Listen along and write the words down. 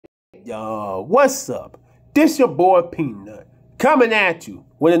Hey, y'all, what's up? This your boy Peanut, coming at you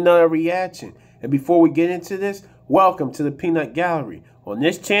with another reaction. And before we get into this, welcome to the Peanut Gallery. On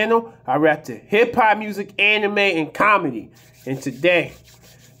this channel, I rap to hip-hop music, anime, and comedy. And today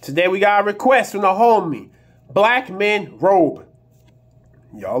we got a request from the homie, Black Men Robe.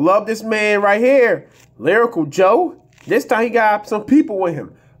 Y'all love this man right here, Lyrical Joe. This time he got some people with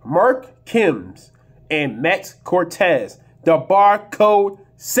him, Markumz Mex Cortex, the Barcode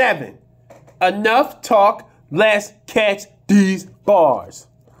VII. Enough talk, let's catch these bars.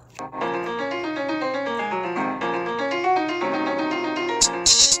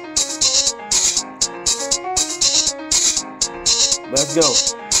 Let's go.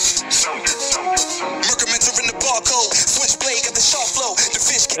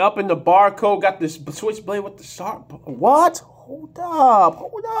 Up in the Barcode, got this switchblade with the sharp. What? Hold up.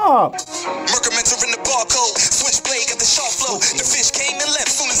 Markumz in the Barcode, switchblade got the sharp flow. The fish came and left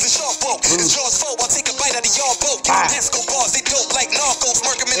soon as the shark broke. His jaws full, I'll take a bite out of y'all boat. Give them disco bars, they dope like narcos.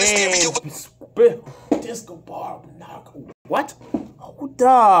 Markumz in stereo. Disco bar, narco. What? Hold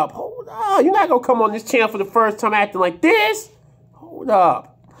up. You're not gonna come on this channel for the first time acting like this. Hold up.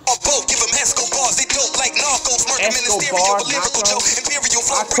 Give them Escobars, they dope like narcos. Markumz in stereo, lyrical Joe, imperial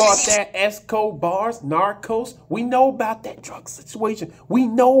flow. I caught that Escobars, narcos. We know about that drug situation. We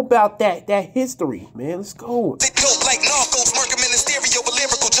know about that history, man. Let's go. They dope like narcos. Markumz in stereo,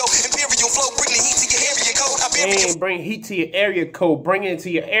 lyrical Joe, imperial flow. Bring the heat to your area code. Man, bring heat to your area code. Bring it to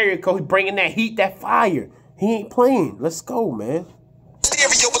your area code. He's bringing that heat, that fire. He ain't playing. Let's go, man.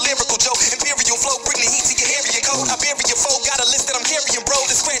 Stereo, lyrical Joe, imperial flow. Bring the heat to your area code. I bury your foe. Got a list that I'm carrying, bro.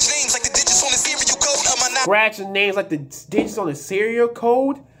 The scratch names like the digits on the serial code. Scratching names like the digits on the serial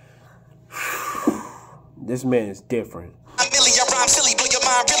code. This man is different. I'm Millie, I rhyme silly, blow your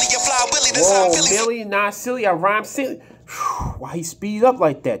mind, really, you fly willy. Whoa, Millie, not silly, I rhyme silly. Why he speed up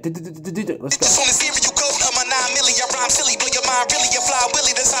like that? Let's go. On the serial code, I'm a 9 milli, I rhyme silly, blow your mind, really, you fly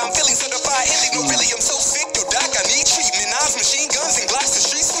willy. That's how I'm feeling, certified illegal, really. I'm so sick, yo, doc, I need treatment. Nas, machine guns, and Glocks, the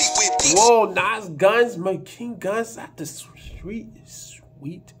street sweet with peeps. Whoa, Nas guns, machine guns at the street.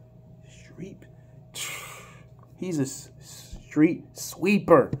 He's a street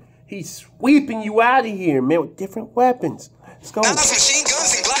sweeper. He's sweeping you out of here, man, with different weapons. Let's go. Nas, machine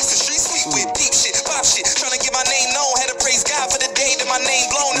guns, and Glocks, the street sweet with peep shit, pop shit. Trying to get my name known, had to praise God for the day that my name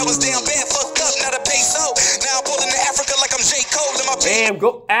blown. I was down bad, fucked up, not a peso. Now I'm pulling to Africa like I'm J. Cole. In my damn,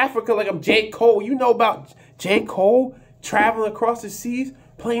 go Africa like I'm J. Cole. You know about J. Cole traveling across the seas,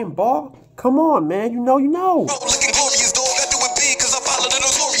 playing ball? Come on, man. You know. Looking glorious, dog. I do it big because I follow the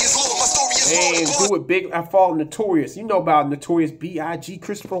notorious law. My story is and do it big. I follow Notorious. You know about Notorious B.I.G.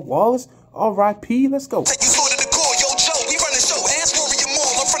 Christopher Wallace. R.I.P. Let's go. Take you sort of the core, yo, Joe. We run the show. Ask Warrior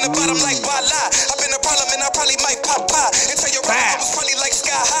Mall. I'm from the bottom like Bala. I've been a problem and I probably might pop pie. And tell your right, I was probably like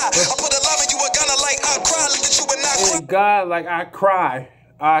sky high. I put a love in you, a gunner like I cry. Look at you and I cry. And God, like I cry.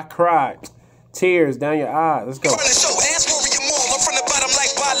 Tears down your eyes. Let's go. We run the show. Ask Warrior Mall. I'm from the bottom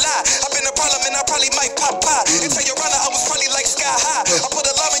like Bala. I've been a problem and I probably might pop pie. And tell your runner I was probably like sky high. I put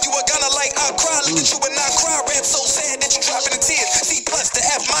a love in you, a gunner like I cry. Look at you and I cry. Rap so sad that you dropping the tears. C plus the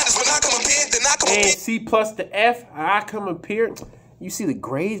F minus when I come up here, then I come up here. And C plus the F, I come up here. You see the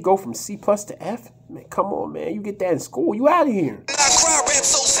grades go from C plus to F? Man, come on, man. You get that in school. You out of here. I cry, rap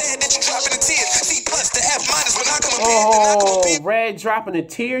so sad that you dropping the tears. C plus the F minus when I come up here, then I come up here. Red dropping a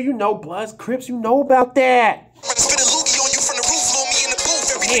tear. You know, Bloods, Crips. You know about that. Spit a loogie on you from the roof, blow me in the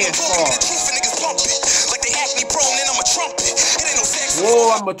booth. Everything I'm talking, the truth, and niggas pump it. Like they acne prone, and I'm a trumpet. It ain't no sex.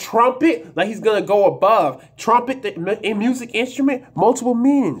 Whoa, I'm a trumpet? Like he's gonna go above. Trumpet, a music instrument, multiple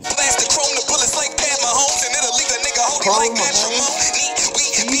meanings. Blast the chrome, the bullets like Pat Mahomes, and it'll leave a nigga holding like matrimony. We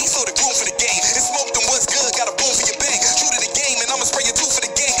and me, so the groom for the game. And smoke them what's good, got a boom for your bang. True to the game, and I'ma spray you two for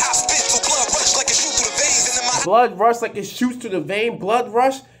the gang. I spit till blood rush like it shoot through the veins. And in my blood rush like it shoots through the vein. Blood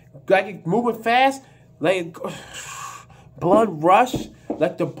rush, like it moving fast. Like blood rush,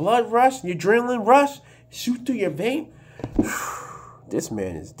 like the blood rush, the adrenaline rush, shoot through your vein. This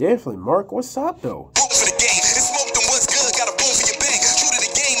man is different. Mark, what's up though? Boom for the game, and smoke them what's good, got a boom for your bang. True to the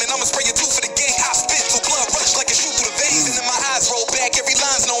game, and I'ma spray you two for the gang. I spit till blood rush like it shoot through the veins. And then my eyes roll back, every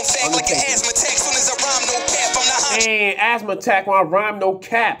line's known fact. Like an asthma attack, soon as I rhyme, no cap. I'm not high. And asthma attack when I rhyme, no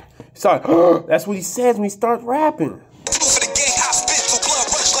cap. Sorry, that's what he says when he starts rapping. Two for the gang, I spit till blood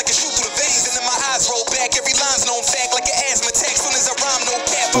rush like it shoot through the veins. And then my eyes roll back, every line's known fact. Like an asthma attack, soon as I rhyme, no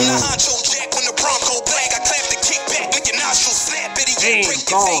cap. I'm not honcho jack when the Bronco black. I clap the kick back, make your nostrils snap. Bitty, you break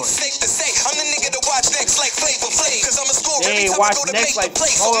your face, safe to say. I'm the nigga to watch next like Flavor Flav. Cause I'm a score every time I go to make the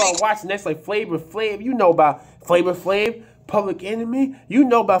place. Hold on, watch next like Flavor Flav. You know about Flavor Flav, Public Enemy. You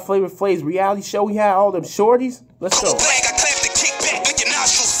know about Flavor Flav's reality show. He had all them shorties. Let's go. I clap the kick back, make your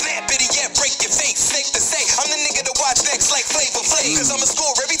nostrils snap. Bitty, Cause I'm a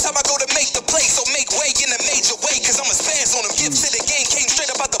score every time I go to make the play. So make way in a major way. Cause I'm a spaz on them. Gifts to the game came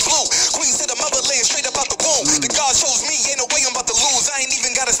straight up out the blue. Queens to the motherland straight up out the womb. The God shows me ain't no way I'm about to lose. I ain't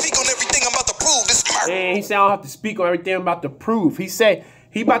even gotta speak on everything I'm about to prove. This murder. And he said I don't have to speak on everything I'm about to prove. He said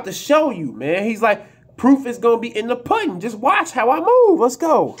he about to show you, man. He's like, proof is gonna be in the pudding. Just watch how I move. Let's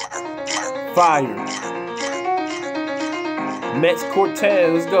go. Fire. Mex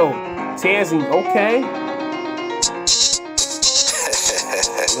Cortex, let's go. Tanzing, okay.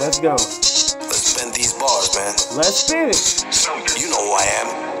 Let's go. Let's spin these bars, man. Let's spin it. You know who I am.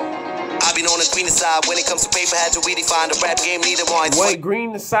 I been on the green side when it comes to paper. Had to redefine the rap game. Needed more. Wait,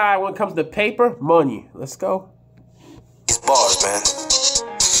 green side when it comes to paper, money. Let's go. These bars, man.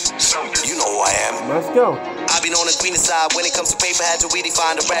 You know who I am. Let's go. I been on the green side when it comes to paper. Had to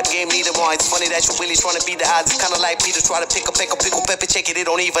redefine the rap game. Needed more. It's funny that you really trying to beat the odds. It's kind of like Peter try to pick a pickle, pepper, check it. It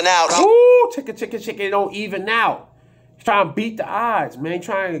don't even out. Huh? Ooh, check it. It don't even out. He's trying to beat the odds, man. He's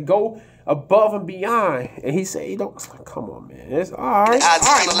trying to go above and beyond. And he said, he don't. Come on, man. It's all right. All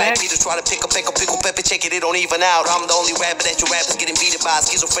right, like Peter try to pick a pickle, pepper, check it. It don't even out. I'm the only rapper that your rappers getting beat by.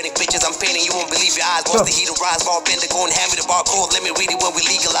 Schizophrenic bitches I'm painting. You won't believe your eyes. Once the heat rise, bar bender, go and hand me the barcode. Let me read it when we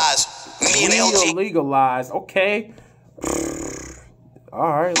legalize. Me and LG. Legalize. Okay.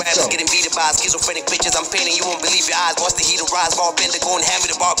 All right, let's rappers go. getting beat by schizophrenic bitches I'm painting. You won't believe your eyes. Once the heat rise, bar bender, go and hand me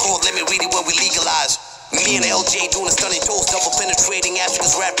the barcode. Let me read it when we legalize. Me and LJ doing a stunning toast, double penetrating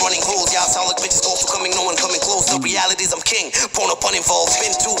Africa's rap running holes. Y'all sound like bitches go to coming, no one coming close. The realities I'm king, no pun involved.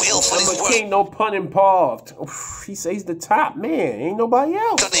 Been too ill for this work. King, no pun involved. Oof, he says he's the top man, ain't nobody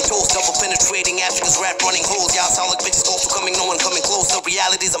else. Stunning toast, double penetrating Africa's rap running holes. Y'all sound like bitches go to coming, no one coming close. The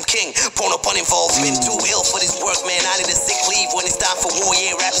realities I'm king, no pun involved. Been too ill for this work, man. I need a sick leave when it's time for war.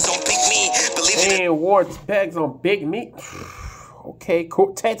 Yeah, rappers don't pick me. Believe it. And war pegs on big meat. Okay,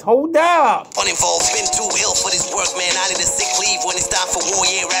 Cortex, hold up. Uninvolved, been too ill for this work, man. I need a sick leave when it's time for war.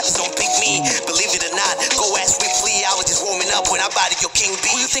 Yeah, rappers don't pick me. Believe it or not, go ask Ripley. I was just warming up when I bodied your King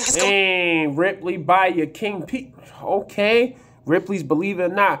B. Who you think is going? Dang, Ripley by your King P. Okay, Ripley's Believe It or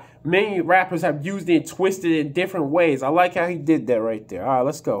Not. Many rappers have used it and twisted it in different ways. I like how he did that right there. All right,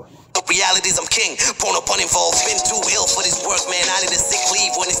 let's go. The realities I'm king, no pun involved. Been too ill for this work, man. I need a sick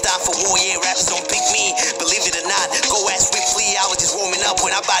leave when it's time for war. Yeah, rappers don't pick me. Believe it or not, go ask Ripley. I was just warming up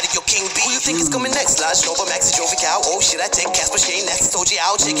when I bodied your King B. Who you think is coming next? Lodge Nova, Maxi, Jovical. Oh shit, I take Casper Shane. Next, told you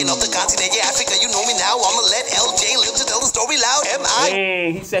out. Checking up the continent. Yeah, Africa, you know me now. I'ma let LJ live to tell the story loud. Am I?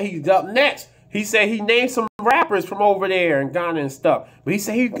 Dang, he said he's up next. He said he named some rappers from over there in Ghana and stuff. But he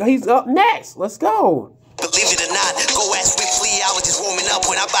said he's up next. Let's go. Believe it or not, go ask Ripley. I was just warming up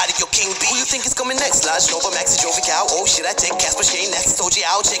when I bodied your King B. Who you think is coming next? Lodge Nova, Maxi, Jovical. Oh shit, I take Casper Shane. Next, told you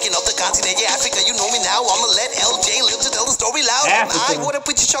out. Checking up the continent. Yeah, Africa, you know me now. I'ma let LJ live to tell the story loud. Africa. I would have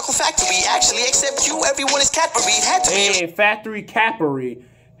put your chocolate factory. Actually, except you, everyone is Cadbury. It had to be. Hey, Factory Cappery.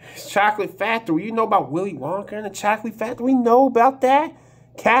 Chocolate Factory. You know about Willy Wonka and the Chocolate Factory? We know about that.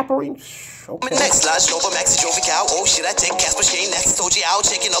 Cappery. Okay. Next, Lodge Nova, Maxi, Jovical. Oh shit, I take Casper Shane. Next, told you out.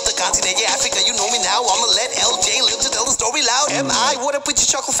 Checking up the continent. Yeah, Africa, you know me now. I'ma let LJ live to tell the story loud. Am I would have put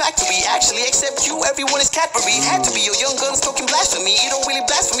your chocolate factory? Actually, except you, everyone is Cadbury. It had to be your young guns talking blasphemy. You don't really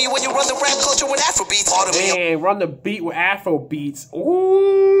blasphemy when you run the rap culture with Afrobeats. Man, run the beat with Afrobeats.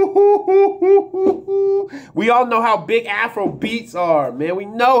 Ooh. We all know how big Afrobeats are, man. We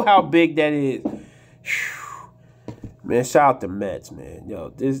know how big that is. Man, shout out to Mets, man. Yo,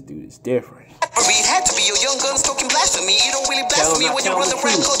 this dude is different. It had to be your young guns talking blasphemy. You don't really blasphemy when you run the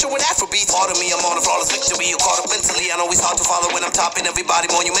rap culture with Afrobeats. Part of me, I'm on a flawless victory. You caught up mentally. I know it's hard to follow when I'm topping everybody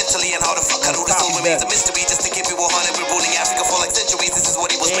monumentally. And how the fuck I do this still remains a mystery. Just to keep you 100, we're ruling Africa for like centuries. This is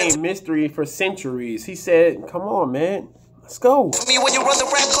what he was meant to be. Mystery for centuries. He said, come on, man. Let's go. Me when you run the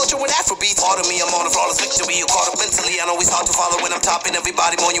rap culture with Afrobeats. Part of me, I'm on a flawless victory. You caught up mentally. I know it's hard to follow when I'm topping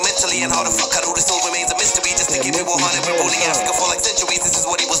everybody monumentally. And how the fuck I do this still remains a mystery. Just to keep you 100, we're ruling Africa for like centuries. This is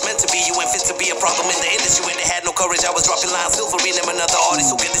what he was meant to be. You ain't fit to be a problem in the industry when they had no courage. I was dropping lines, silvering them another artist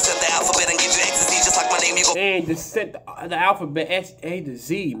who can descend the alphabet and give you ecstasy. Just like my name, you go. And descend the alphabet A to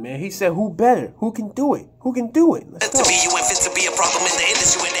Z, man. He said, who better? Who can do it? Who can do it? Let's go. To be, you ain't fit to be a problem in the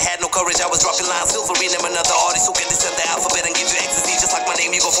industry when they had no courage. I was dropping lines, silvering them another artist who can descend the alphabet and give you ecstasy. Just like my name,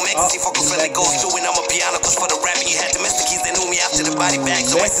 you go from ecstasy. Focus when it goes through, and I'm a piano. Cause for the rapping, you had domestic keys. They knew me after the body bag.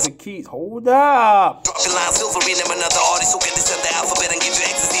 So domestic keys, hold up. Dropping lines, silvering them another artist who can descend the alphabet and give you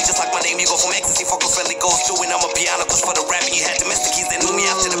ecstasy. Just like my name, you go from ecstasy. Focus when it goes through, and I'm a piano. Cause for the rapping, you had domestic keys. They knew me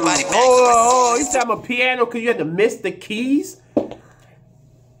after the body bag. Oh, you said I'm a piano because you had to miss the keys?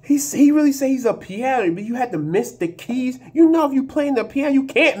 He really say he's a piano, but you had to miss the keys. You know, if you playing the piano, you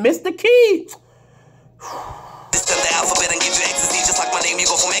can't miss the keys. Descend the alphabet and give you ecstasy. Just like my name, you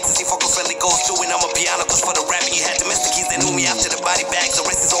go from ecstasy. Focus when it goes through, and I'm a piano. Cause for the rapping, you had domestic keys. They knew me after the body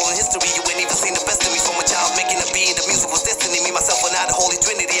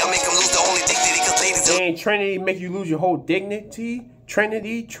Trinity make you lose your whole dignity?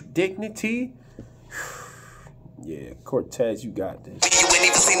 Trinity, dignity? Yeah, Cortez, you got this. You ain't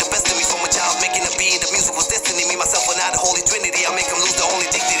even seen the best of me from a child making a beat. The music was destiny. Me, myself, and I, the holy trinity. I make them lose the only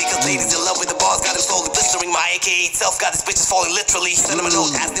dignity. Cause ladies in love with the bars got them slowly blistering. My AKA self got his bitches falling literally. Send them a note,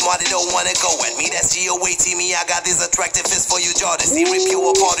 ask them why they don't wanna go at me. That's GOAT me. I got this attractive fist for you, Jordan. See, rip you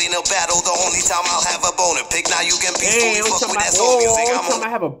apart in a battle. The only time I'll have a bone to pick. Now you can peacefully fuck with that soul music. I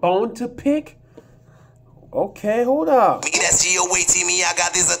have a bone to pick? Okay, hold up. Me, that's GOAT me. I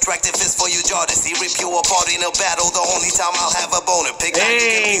got this attractive fist for you, Jordan. See, rip you apart in a battle. The only time I'll have a bone to pick. Now you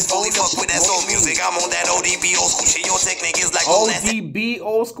can peacefully fuck with that soul music. I'm on that ODB old school shit. Your technique is like ODB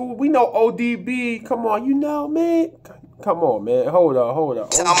old school. We know ODB. Come on, you know, man. Come on, man. Hold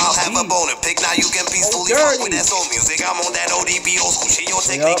up. Time I'll have a bone to pick. Now you can peacefully fuck with that soul music. I'm on that ODB old school shit. Your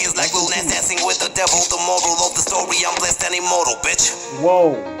technique is like Lil Nas dancing with the devil. The moral of the story. I'm blessed and immortal, bitch.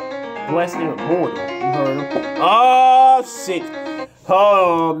 Whoa. Blessed and immortal. You heard him? Oh, shit.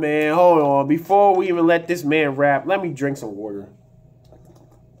 Hold on, man. Hold on. Before we even let this man rap, let me drink some water.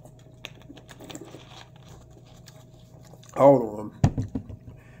 Hold on.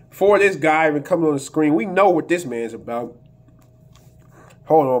 Before this guy even comes on the screen, we know what this man's about.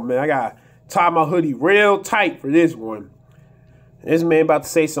 Hold on, man. I gotta tie my hoodie real tight for this one. This man about to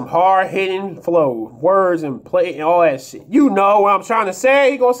say some hard-hitting flow, words and play and all that shit. You know what I'm trying to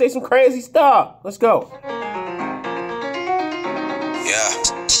say. He gonna say some crazy stuff. Let's go. Yeah.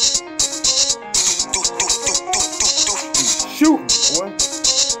 Shoot, boy.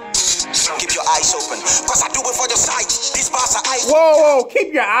 Keep your eyes open, cause I do it for the sight. These bars are eyes. Whoa,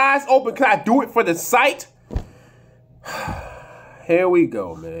 keep your eyes open, cause I do it for the sight. Here we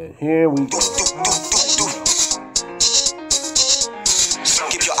go, man. Here we go.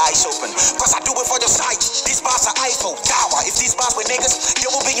 Keep your eyes open, cause I do it for the sight. These bars are Eiffel Tower. If these bars were niggas, they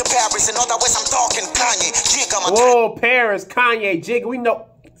will be in Paris. In other words, I'm talking Kanye. Whoa, Paris, Kanye, Jigga. We know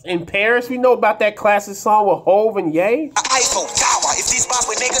in Paris, we know about that classic song with Hov and Ye. Eiffel Tower. If these bars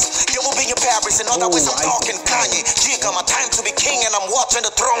were niggas, they will be in Paris. In other words, I'm talking Kanye. Jigga, my time to be king and I'm watching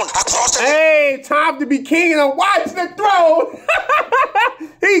the throne. Hey, time to be king and I'm watching the throne.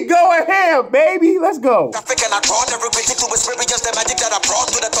 He going ham, baby. Let's go. I brought every ridiculous experience, the magic that I brought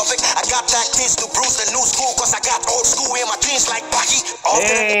to the topic. I got tactics to bruise the new school, cause I got old school in my jeans like Bucky.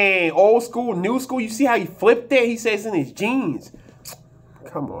 Hey, old school, new school. You see how he flipped it? He says in his jeans.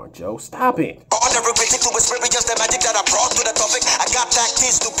 Come on, Joe. Stop it. All every ridiculous experience, the magic that I brought to the topic. I got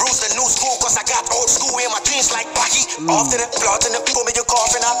tactics to bruise the new school, cause I got old school in my jeans like Bucky. After the blood and the pull me your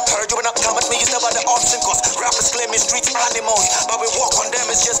coffin. I heard you when I come at me, you never the option, cause rappers claim me streets animals. But we walk on them,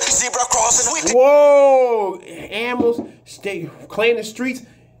 it's just zebra crossing. Whoa! Animals stay claim the streets,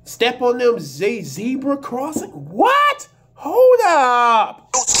 step on them, zebra crossing? What? Hold up!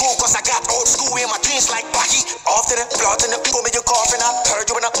 Old school, cause I got old school in my jeans like Bucky. After the blood and the pull me your coffin. I heard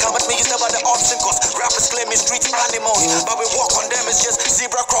you when I come at me, you never the option, cause rappers claim me streets animals. But we walk on them, it's just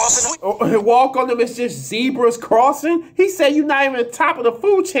zebra crossing. Walk on them, it's just zebras crossing? He said you're not even at the top of the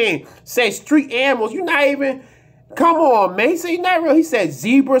food chain. Say street animals, you're not even. Come on, man. He said you're not real. He said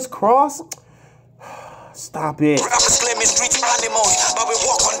zebras crossing. Stop it. Rappers claim me street animals, but we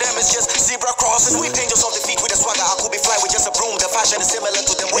walk on them, it's just zebra crossing. We angels off the feet with a swagger. I could be fly with just a broom. The fashion is similar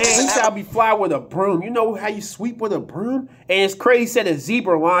to them. Man, he said I'll be fly with a broom. You know how you sweep with a broom? And it's crazy he said a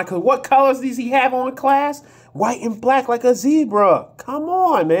zebra line, because what colors does he have on class? White and black like a zebra. Come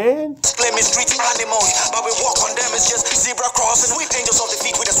on, man. Claim me street animals, but we walk on them, it's just zebra crossing. We angels off the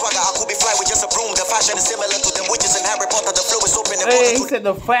feet with a swagger. I could be fly with just a broom. The fashion is similar to them witches in Harry Potter. The flow is open. Hey, he said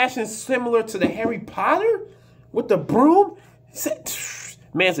the fashion is similar to the Harry Potter with the broom. He said,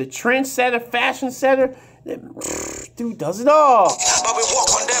 man's a trendsetter, fashion setter. Dude does it all. But we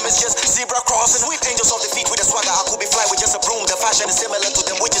walk on them, it's just zebra crossing. We angels off the feet with a swagger. I could be fly with just a broom. The fashion is similar to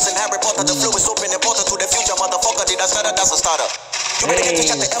them witches in Harry Potter. The flow is open and portal to the future. Motherfucker, did I start? That's a starter. Hey,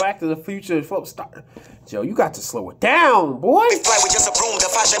 Back to the Future flow start. Joe, you got to slow it down, boy. We fly with just a broom. The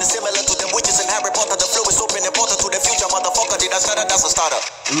fashion is similar to them witches in Harry Potter. The flow is open and portal to the future. Motherfucker, did I start? That's a starter.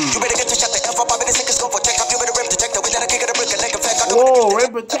 You better get to shut the F up. I better think it's going for check up. You better rip detector. We gotta kick it a brick and neck effect. Whoa,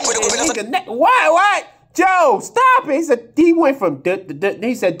 rip detector. What? Joe, stop it. He said he went from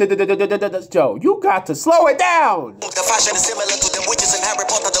he said Joe, you got to slow it down. The fashion is similar to them witches in Harry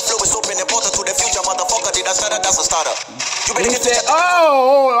Potter. The flow is open and portal to the future. Motherfucker, did I start? That's a starter. He said,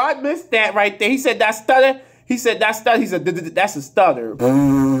 oh, I missed that right there. He said that stutter. He said that stutter. He said that's a stutter.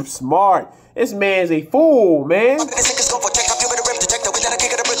 Smart. This man's a fool, man. Why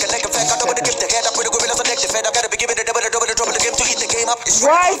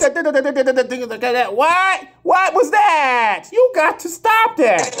is that? What was that? You got to stop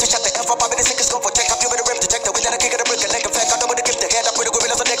that. gotta kick it a brick and leg effect. I know what to give the head up with a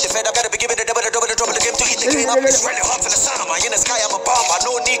gorilla selective head. I gotta be giving it a double the trouble to give to eat the game up. It's really hot for the summer. In the sky, I'm a bomber.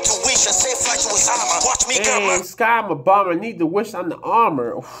 No need to wish a safe flight to Osama. Watch me, girl. In the sky, I'm a bomber. Need to wish I'm the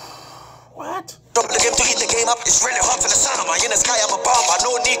armor. What? Trouble to give to eat the game up. It's really hot for the summer. In the sky, I'm a bomber.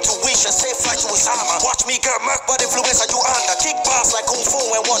 No need to wish a safe flight to Osama. Watch me, girl. Merc, but influence are you under? Kick bars like Kung Fu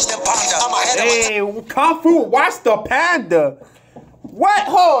and watch them ponder. I'm ahead of my Kung Fu, watch the panda. What?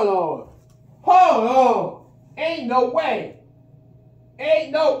 Hold on. Hold on. Ain't no way.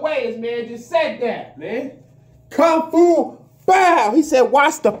 Ain't no way this man just said that, man. Kung Fu, bow. He said,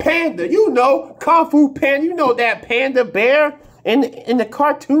 watch the panda. You know, Kung Fu panda. You know that panda bear in the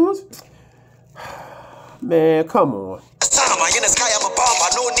cartoons? Man, come on. Osama, in the sky, I'm a bomber.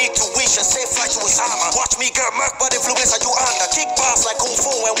 No need to wish a safe flight to Osama. Watch me, girl. Merc, but influence are you under? Kick bars like Kung Fu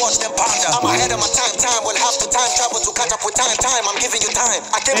and watch them ponder. I'm ahead of my time. Time will have to time travel to catch up with time. Time, I'm giving you time.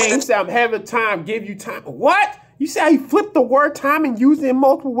 Hey, you said I'm having time, give you time. What? You see how he flipped the word time and used it in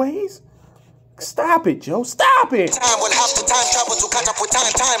multiple ways? Stop it, Joe. Stop it. Time will have to time travel to catch up with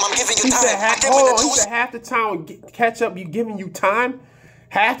time. Time, I'm giving you time. He said half the time catch up, you giving you time.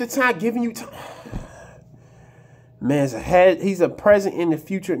 Half the time giving you time. Man, he's a present in the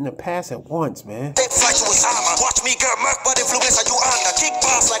future and the past at once, man. Watch me, girl, Merc, but influence are you under? Kick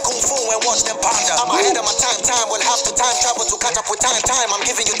bars like Kung Fu and watch them ponder. I'm ahead of my time. Time will have to time travel to catch up with time. Time, I'm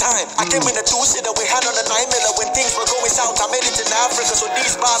giving you time. I came in the two-seater, we hand on the 9mm when things were going south. I made it in Africa, so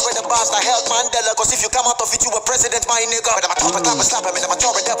these bars were the bars that held Mandela. Cause if you come out of it, you were president, my nigga. But I'm a top and clap and slap him, and I'm a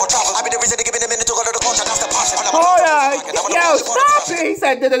top and devil travel. I be the reason they give me the minute to go to the culture, that's the passion. Hold on. Yo, stop it. He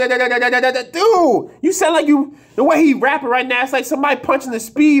said, dude, you sound like you. The way he rapping right now, it's like somebody punching the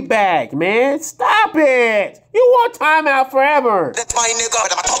speed bag, man. Stop it. You want timeout forever. That's my nigga.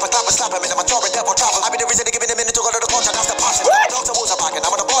 I'm a top and clap and slap him, and I'm a top and devil travel. I be the reason they give me the minute to go to the culture, that's the passion. What? I'm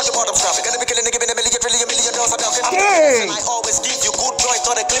on the bottom stuff. Gonna be killing, giving a million dollars. Dang. I always give you good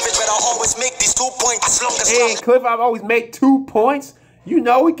joints on the cleavage, but I always make these 2 points as long as Hey, Cliff, I've always made 2 points. You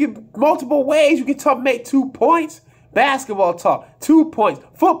know, we can multiple ways. You can make 2 points. Basketball talk, 2 points.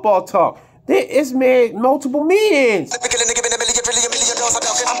 Football talk. It's made multiple meanings. I'm the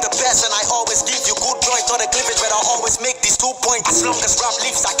best and I always give you good joints on the cleavage, but I always make these 2 points. As long as rap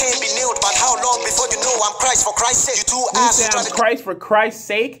lives, I can't be nailed. But how long before you know I'm Christ for Christ's sake? You two asses trying to Christ for Christ's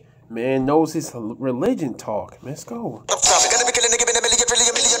sake? Man knows his religion talk. Let's go. I'm the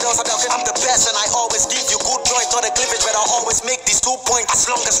best and I always give you good joints on the cleavage, but I always make these 2 points. As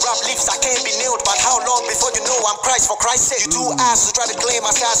long as rap lives, I can't be nailed. But how long before you know I'm Christ for Christ's sake? You two asses try to claim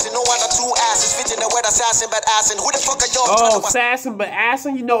assassin. No wonder 2 asses fit in the word assassin, but assassin. Who the fuck are y'all? Oh, assassin, but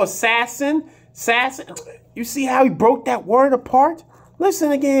assassin. You know assassin? Assassin. You see how he broke that word apart?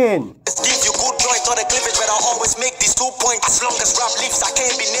 Listen again. Give you good joints on the cleavage, but I always make these 2 points. As long as rap lives, I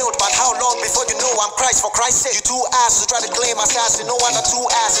can't be nailed. But how long before you know I'm Christ for Christ's sake? You two asses try to claim assassin. No wonder 2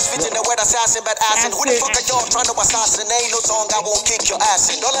 asses fit in the word assassin, but assassin. Who the fuck are y'all trying to assassinate? No song I won't kick your ass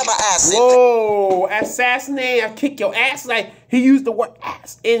in. Don't let my ass in. Whoa, assassinate, I kick your ass. Like he used the word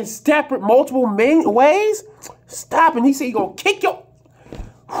ass in separate, multiple ways. Stop, and he said he gonna kick your.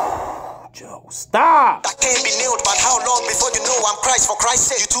 Joe, stop. I can't be nailed, but how long before you know I'm Christ for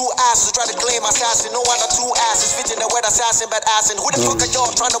Christ's sake? You two asses try to claim assassin. No wonder 2 asses fit in the word assassin, but assassin. Who the fuck are y'all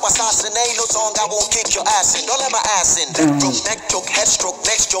trying to assassinate? No song I won't kick your ass in. Don't let my ass in. Neck joke, head stroke,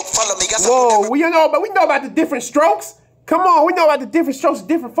 next joke, follow me. Whoa, we know about the different strokes. Come on, we know about the different strokes,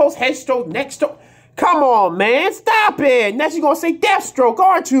 different folks, head stroke, neck stroke. Come on, man, stop it. Now you gonna say death stroke,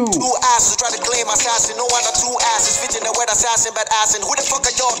 aren't you? 2 asses try to claim assassin. No wonder 2 asses fit in the word assassin, but assassin. Who the fuck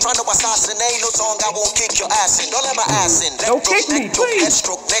are y'all trying to assassinate? No song I won't kick your ass in. Don't let my ass in. Don't kick me, please. Head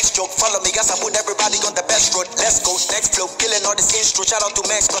stroke, next joke, follow me. Guess I put everybody on the best road. Let's go, next flow, killing all this intro. Shout out to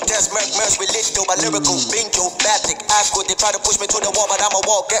Mex Cortex, Merch, we lit though, my lyrical, bingo, batic, I've they try to push me to the wall, but I'm a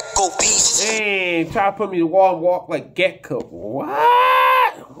wall, get-go beast. Hey, try to put me to the wall and walk like get-go.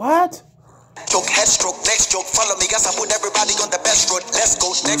 What? Joke, head stroke, next joke, follow me. Guess I put everybody on the best road. Let's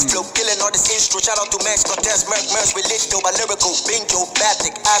go, next flow, killing all this intro. Shout out to Mex Cortex, Merch, we lit though, my lyrical, bingo,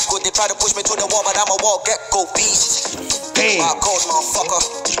 batic, I've they try to push me to the wall, but I'm a wall, get-go beast. Barcode, motherfucker.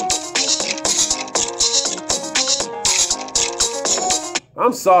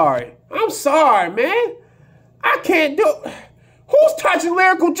 I'm sorry, man. I can't do. Who's touching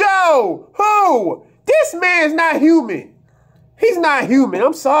Lyrical Joe? Who? This man's not human. He's not human.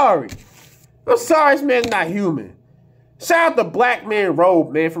 I'm sorry. This man's not human. Shout out to Black Man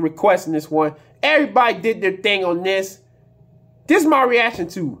Robe, man, for requesting this one. Everybody did their thing on this. This is my reaction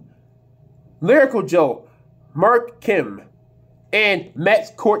to Lyrical Joe, Markumz, and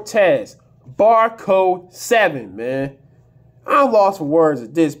Mex Cortex, Barcode VII, man. I'm lost for words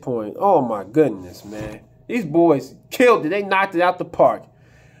at this point. Oh my goodness, man. These boys killed it. They knocked it out the park.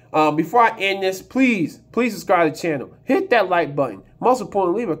 Before I end this, please subscribe to the channel. Hit that like button. Most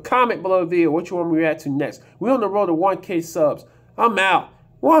importantly, leave a comment below the video what you want me to react to next. We're on the road to 1K subs. I'm out.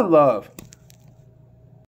 One love.